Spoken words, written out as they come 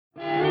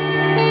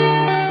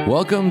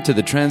Welcome to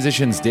the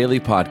Transitions Daily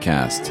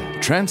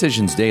podcast.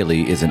 Transitions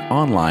Daily is an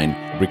online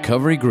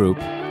recovery group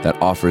that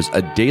offers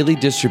a daily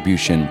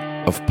distribution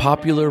of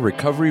popular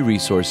recovery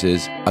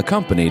resources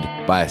accompanied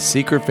by a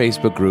secret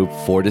Facebook group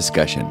for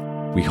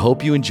discussion. We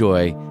hope you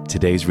enjoy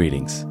today's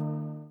readings.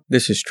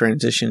 This is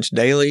Transitions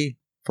Daily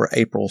for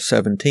April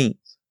 17th,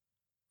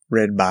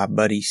 read by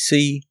Buddy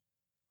C.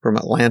 from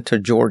Atlanta,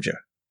 Georgia.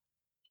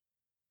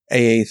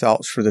 AA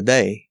Thoughts for the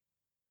Day.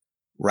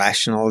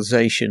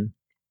 Rationalization.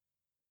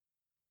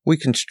 We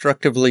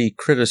constructively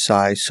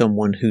criticize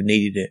someone who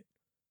needed it,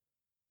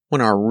 when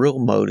our real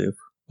motive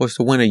was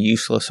to win a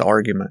useless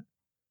argument.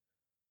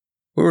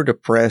 We were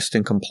depressed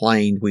and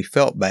complained we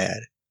felt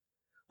bad,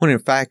 when in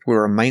fact we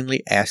were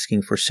mainly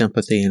asking for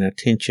sympathy and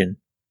attention.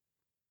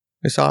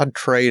 This odd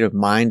trait of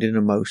mind and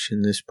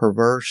emotion, this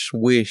perverse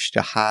wish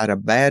to hide a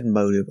bad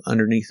motive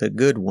underneath a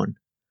good one,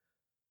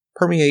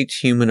 permeates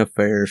human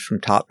affairs from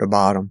top to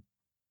bottom.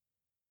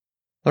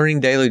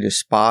 Learning daily to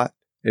spot,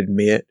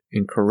 admit,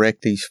 and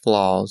correct these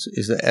flaws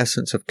is the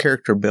essence of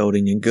character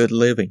building and good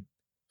living.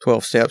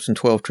 12 Steps and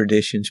 12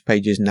 Traditions,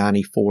 pages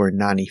 94 and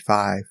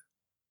 95.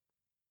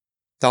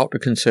 Thought to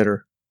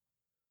consider.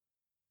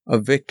 A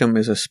victim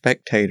is a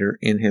spectator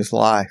in his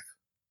life.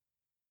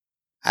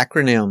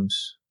 Acronyms.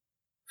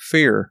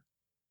 Fear.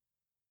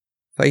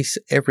 Face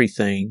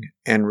everything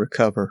and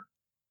recover.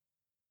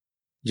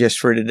 Just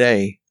for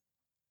today,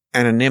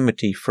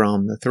 anonymity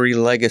from the 3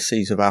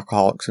 legacies of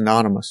Alcoholics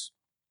Anonymous.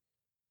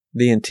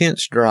 The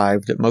intense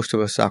drive that most of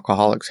us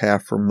alcoholics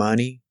have for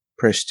money,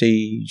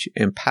 prestige,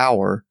 and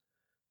power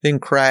then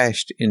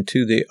crashed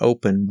into the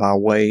open by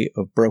way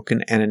of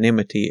broken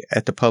anonymity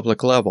at the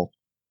public level.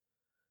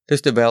 This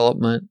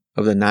development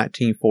of the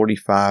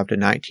 1945 to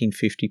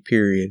 1950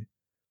 period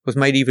was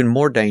made even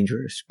more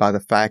dangerous by the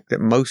fact that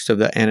most of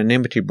the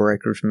anonymity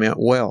breakers meant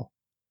well.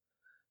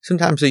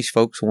 Sometimes these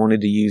folks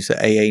wanted to use the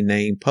AA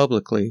name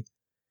publicly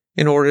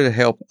in order to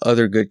help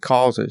other good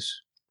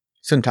causes.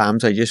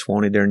 Sometimes they just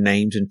wanted their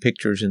names and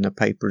pictures in the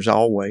papers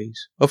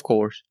always, of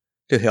course,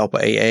 to help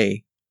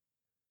AA.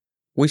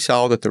 We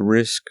saw that the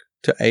risk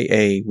to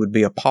AA would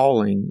be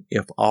appalling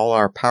if all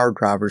our power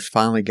drivers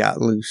finally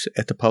got loose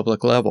at the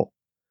public level.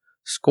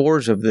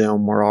 Scores of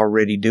them were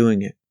already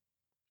doing it.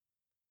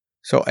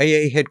 So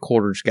AA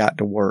headquarters got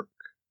to work.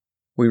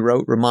 We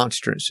wrote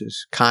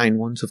remonstrances, kind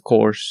ones, of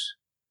course,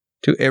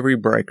 to every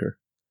breaker.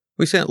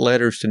 We sent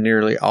letters to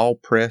nearly all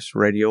press,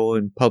 radio,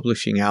 and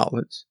publishing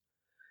outlets,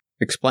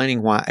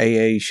 explaining why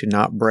AA should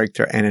not break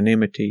their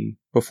anonymity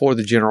before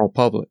the general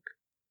public.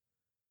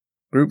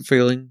 Group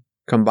feeling,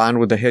 combined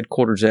with the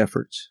headquarters'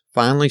 efforts,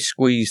 finally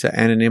squeezed the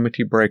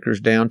anonymity breakers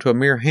down to a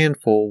mere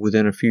handful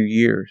within a few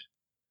years.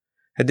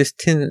 Had this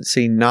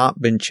tendency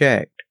not been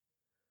checked,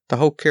 the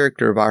whole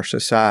character of our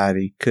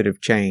society could have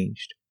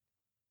changed,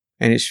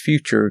 and its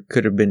future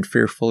could have been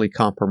fearfully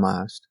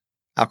compromised.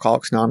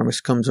 Alcoholics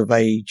Anonymous Comes of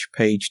Age,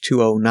 page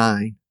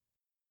 209.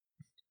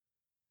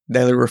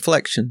 Daily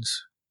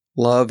Reflections.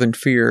 Love and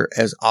fear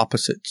as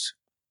opposites.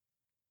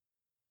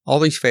 All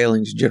these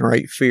failings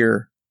generate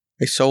fear,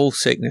 a soul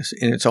sickness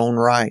in its own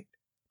right.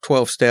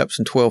 12 Steps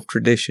and 12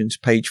 Traditions,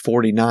 page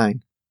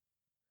 49.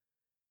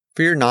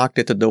 Fear knocked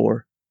at the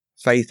door.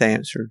 Faith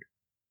answered.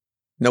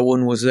 No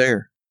one was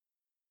there.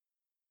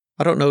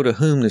 I don't know to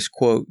whom this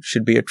quote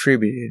should be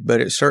attributed, but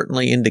it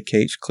certainly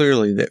indicates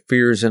clearly that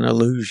fear is an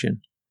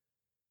illusion.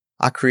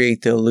 I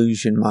create the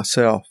illusion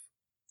myself.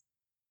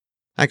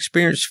 I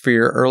experienced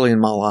fear early in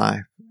my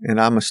life,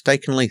 and I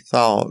mistakenly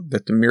thought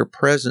that the mere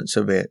presence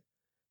of it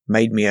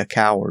made me a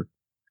coward.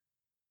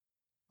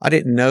 I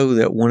didn't know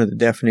that one of the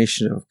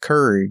definitions of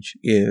courage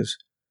is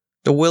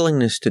the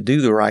willingness to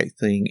do the right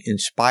thing in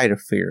spite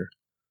of fear.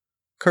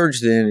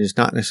 Courage, then, is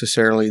not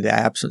necessarily the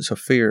absence of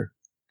fear.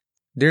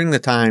 During the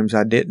times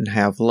I didn't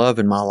have love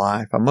in my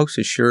life, I most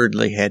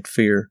assuredly had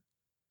fear.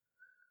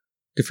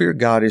 To fear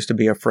God is to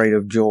be afraid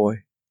of joy.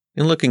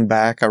 In looking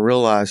back, I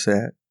realized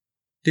that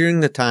during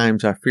the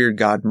times I feared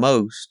God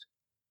most,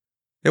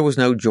 there was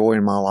no joy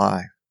in my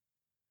life.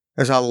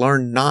 As I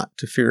learned not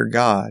to fear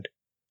God,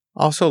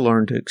 I also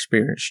learned to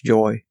experience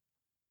joy.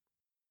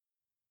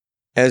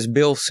 As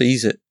Bill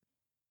sees it,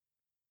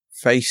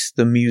 face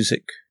the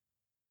music.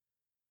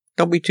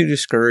 Don't be too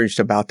discouraged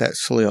about that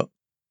slip.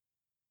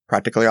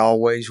 Practically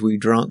always we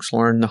drunks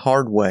learn the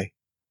hard way.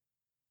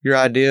 Your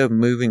idea of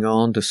moving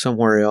on to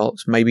somewhere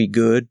else may be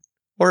good,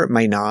 or it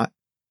may not.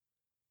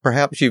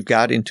 Perhaps you've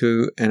got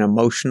into an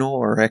emotional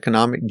or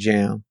economic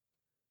jam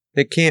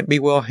that can't be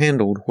well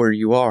handled where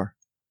you are.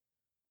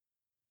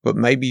 But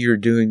maybe you're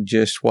doing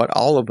just what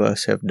all of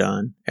us have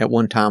done at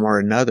one time or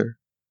another.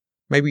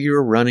 Maybe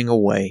you're running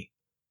away.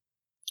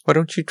 Why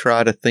don't you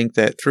try to think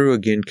that through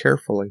again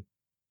carefully?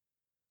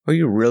 Are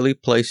you really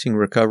placing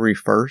recovery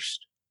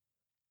first?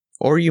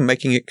 Or are you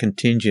making it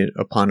contingent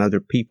upon other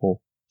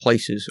people,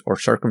 places, or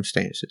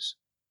circumstances?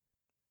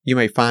 You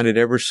may find it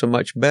ever so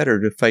much better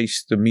to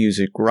face the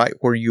music right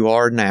where you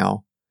are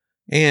now,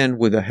 and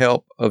with the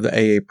help of the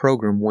AA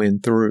program win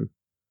through.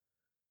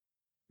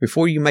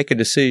 Before you make a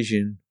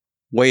decision,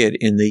 weigh it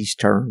in these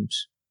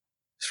terms.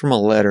 It's from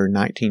a letter in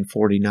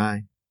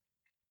 1949.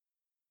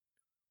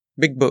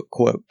 Big Book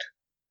quote.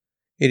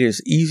 It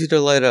is easy to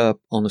let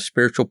up on the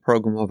spiritual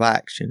program of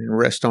action and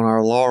rest on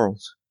our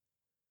laurels.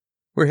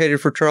 We're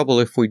headed for trouble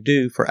if we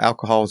do, for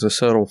alcohol is a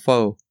subtle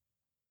foe.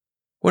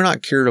 We're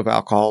not cured of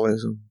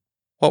alcoholism.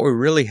 What we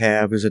really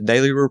have is a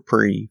daily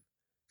reprieve,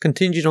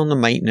 contingent on the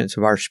maintenance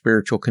of our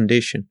spiritual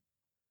condition.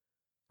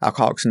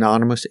 Alcoholics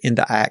Anonymous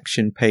into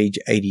Action, page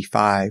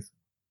 85.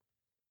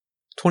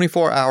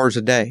 24 hours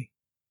a day.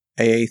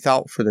 AA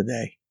thought for the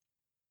day.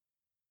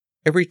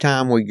 Every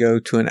time we go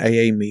to an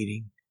AA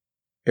meeting,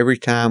 every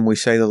time we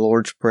say the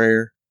Lord's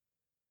Prayer,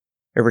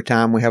 every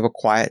time we have a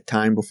quiet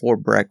time before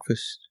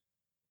breakfast,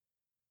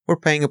 we're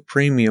paying a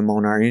premium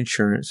on our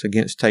insurance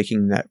against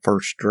taking that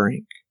first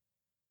drink.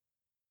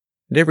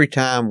 And every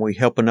time we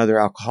help another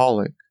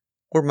alcoholic,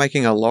 we're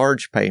making a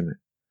large payment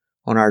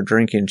on our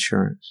drink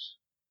insurance.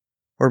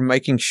 We're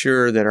making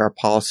sure that our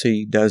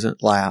policy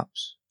doesn't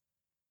lapse.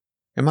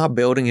 Am I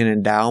building an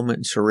endowment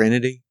in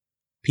serenity,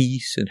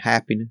 peace, and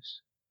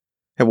happiness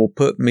that will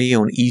put me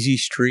on easy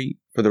street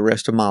for the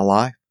rest of my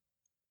life?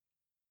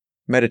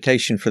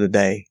 Meditation for the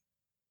day.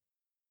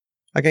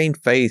 I gained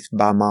faith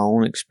by my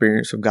own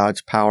experience of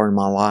God's power in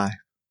my life.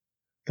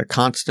 The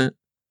constant,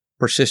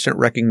 persistent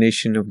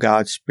recognition of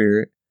God's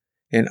Spirit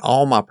in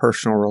all my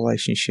personal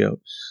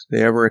relationships,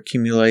 the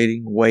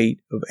ever-accumulating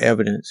weight of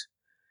evidence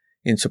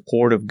in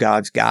support of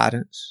God's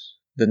guidance,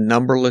 the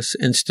numberless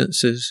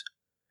instances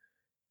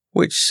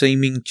which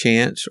seeming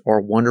chance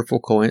or wonderful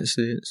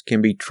coincidence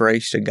can be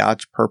traced to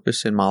God's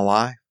purpose in my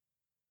life.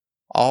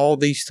 All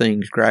these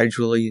things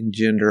gradually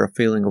engender a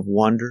feeling of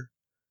wonder,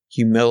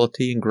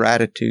 humility, and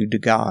gratitude to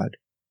God.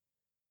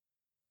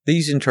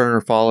 These in turn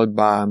are followed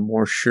by a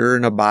more sure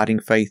and abiding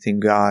faith in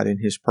God and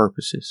His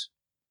purposes.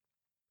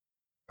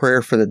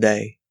 Prayer for the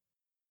day.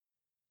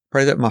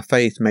 Pray that my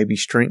faith may be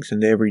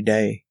strengthened every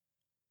day.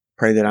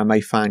 Pray that I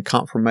may find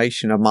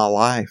confirmation of my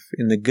life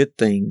in the good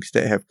things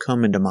that have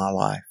come into my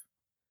life.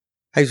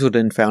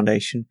 Hazelden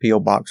Foundation,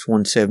 P.O. Box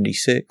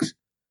 176,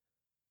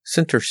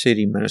 Center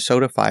City,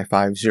 Minnesota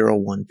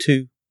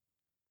 55012.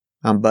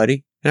 I'm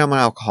Buddy, and I'm an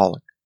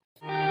alcoholic.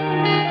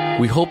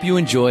 We hope you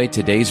enjoyed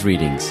today's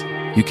readings.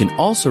 You can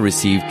also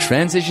receive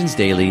Transitions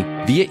Daily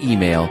via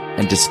email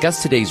and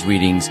discuss today's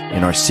readings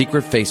in our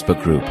secret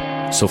Facebook group.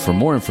 So for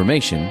more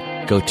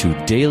information, go to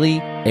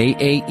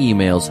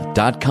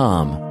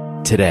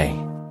dailyaaemails.com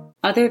today.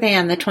 Other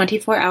than the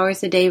 24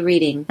 hours a day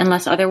reading,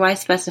 unless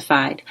otherwise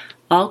specified,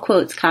 all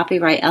quotes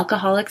copyright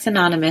Alcoholics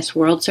Anonymous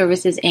World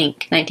Services,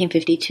 Inc.,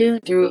 1952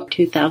 through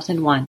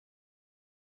 2001.